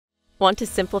Want to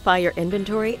simplify your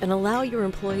inventory and allow your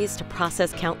employees to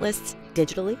process count lists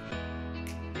digitally?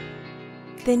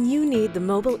 Then you need the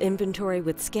mobile inventory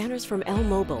with scanners from L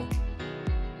Mobile.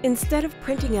 Instead of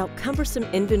printing out cumbersome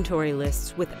inventory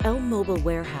lists with L Mobile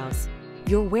Warehouse,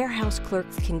 your warehouse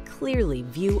clerks can clearly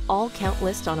view all count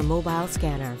lists on a mobile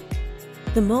scanner.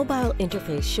 The mobile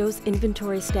interface shows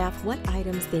inventory staff what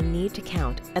items they need to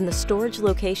count and the storage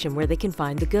location where they can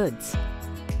find the goods.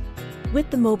 With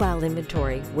the mobile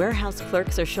inventory, warehouse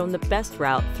clerks are shown the best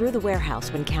route through the warehouse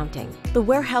when counting. The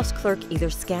warehouse clerk either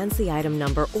scans the item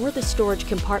number or the storage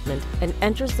compartment and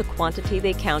enters the quantity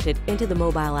they counted into the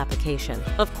mobile application.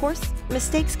 Of course,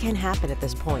 mistakes can happen at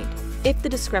this point. If the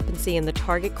discrepancy in the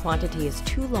target quantity is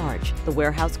too large, the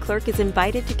warehouse clerk is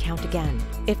invited to count again.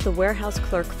 If the warehouse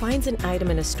clerk finds an item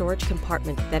in a storage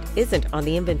compartment that isn't on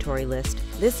the inventory list,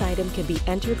 this item can be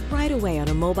entered right away on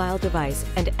a mobile device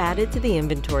and added to the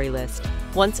inventory list.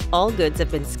 Once all goods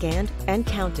have been scanned and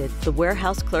counted, the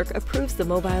warehouse clerk approves the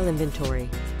mobile inventory.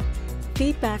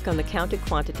 Feedback on the counted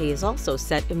quantity is also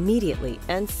set immediately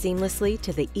and seamlessly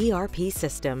to the ERP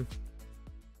system.